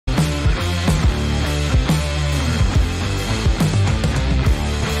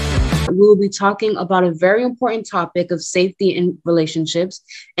we will be talking about a very important topic of safety in relationships.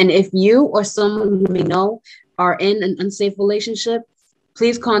 And if you or someone you may know are in an unsafe relationship,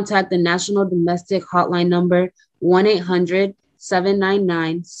 please contact the National Domestic Hotline number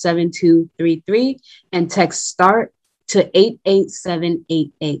 1-800-799-7233 and text START to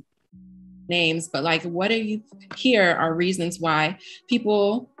 88788. Names, but like, what do you hear are reasons why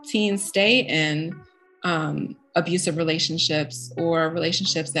teens stay in abusive relationships or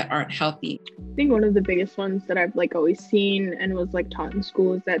relationships that aren't healthy? I think one of the biggest ones that I've always seen and was taught in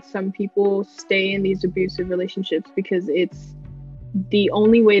school is that some people stay in these abusive relationships because it's the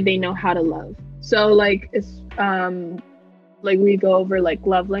only way they know how to love. So it's we go over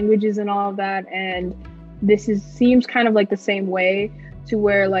love languages and all of that, and this seems kind of the same way, to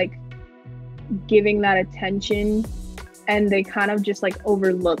where giving that attention, and they kind of just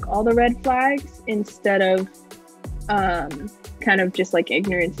overlook all the red flags instead of kind of just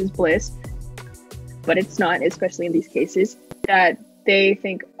ignorance is bliss. But it's not, especially in these cases, that they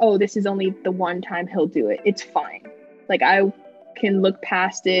think, oh, this is only the one time he'll do it, it's fine, I can look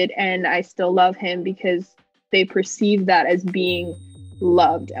past it and I still love him, because they perceive that as being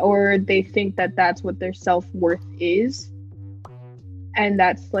loved, or they think that that's what their self-worth is, and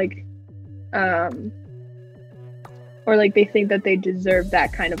that's or they think that they deserve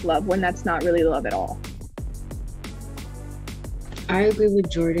that kind of love, when that's not really love at all. I agree with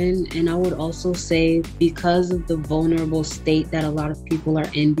Jordan, and I would also say, because of the vulnerable state that a lot of people are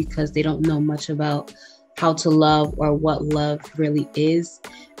in, because they don't know much about how to love or what love really is,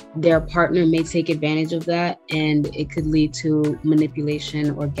 their partner may take advantage of that, and it could lead to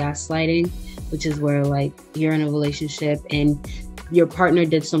manipulation or gaslighting, which is where you're in a relationship and your partner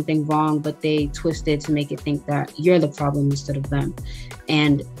did something wrong, but they twisted to make it think that you're the problem instead of them.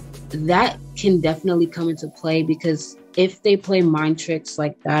 And that can definitely come into play, because if they play mind tricks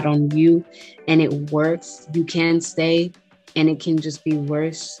like that on you and it works, you can stay, and it can just be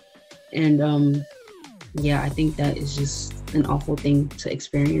worse. And I think that is just an awful thing to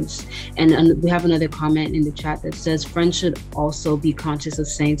experience. And we have another comment in the chat that says, friends should also be conscious of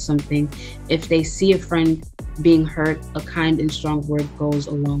saying something. If they see a friend being hurt, a kind and strong word goes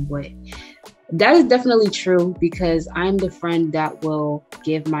a long way. That is definitely true, because I'm the friend that will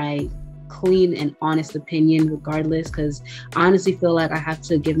give my clean and honest opinion regardless, because I honestly feel like I have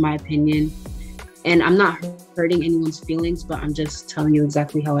to give my opinion, and I'm not hurting anyone's feelings, but I'm just telling you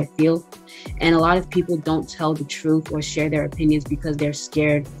exactly how I feel. And a lot of people don't tell the truth or share their opinions because they're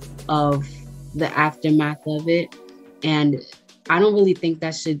scared of the aftermath of it. And I don't really think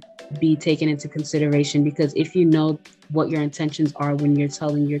that should be taken into consideration, because if you know what your intentions are when you're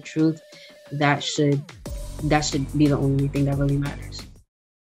telling your truth, that should be the only thing that really matters.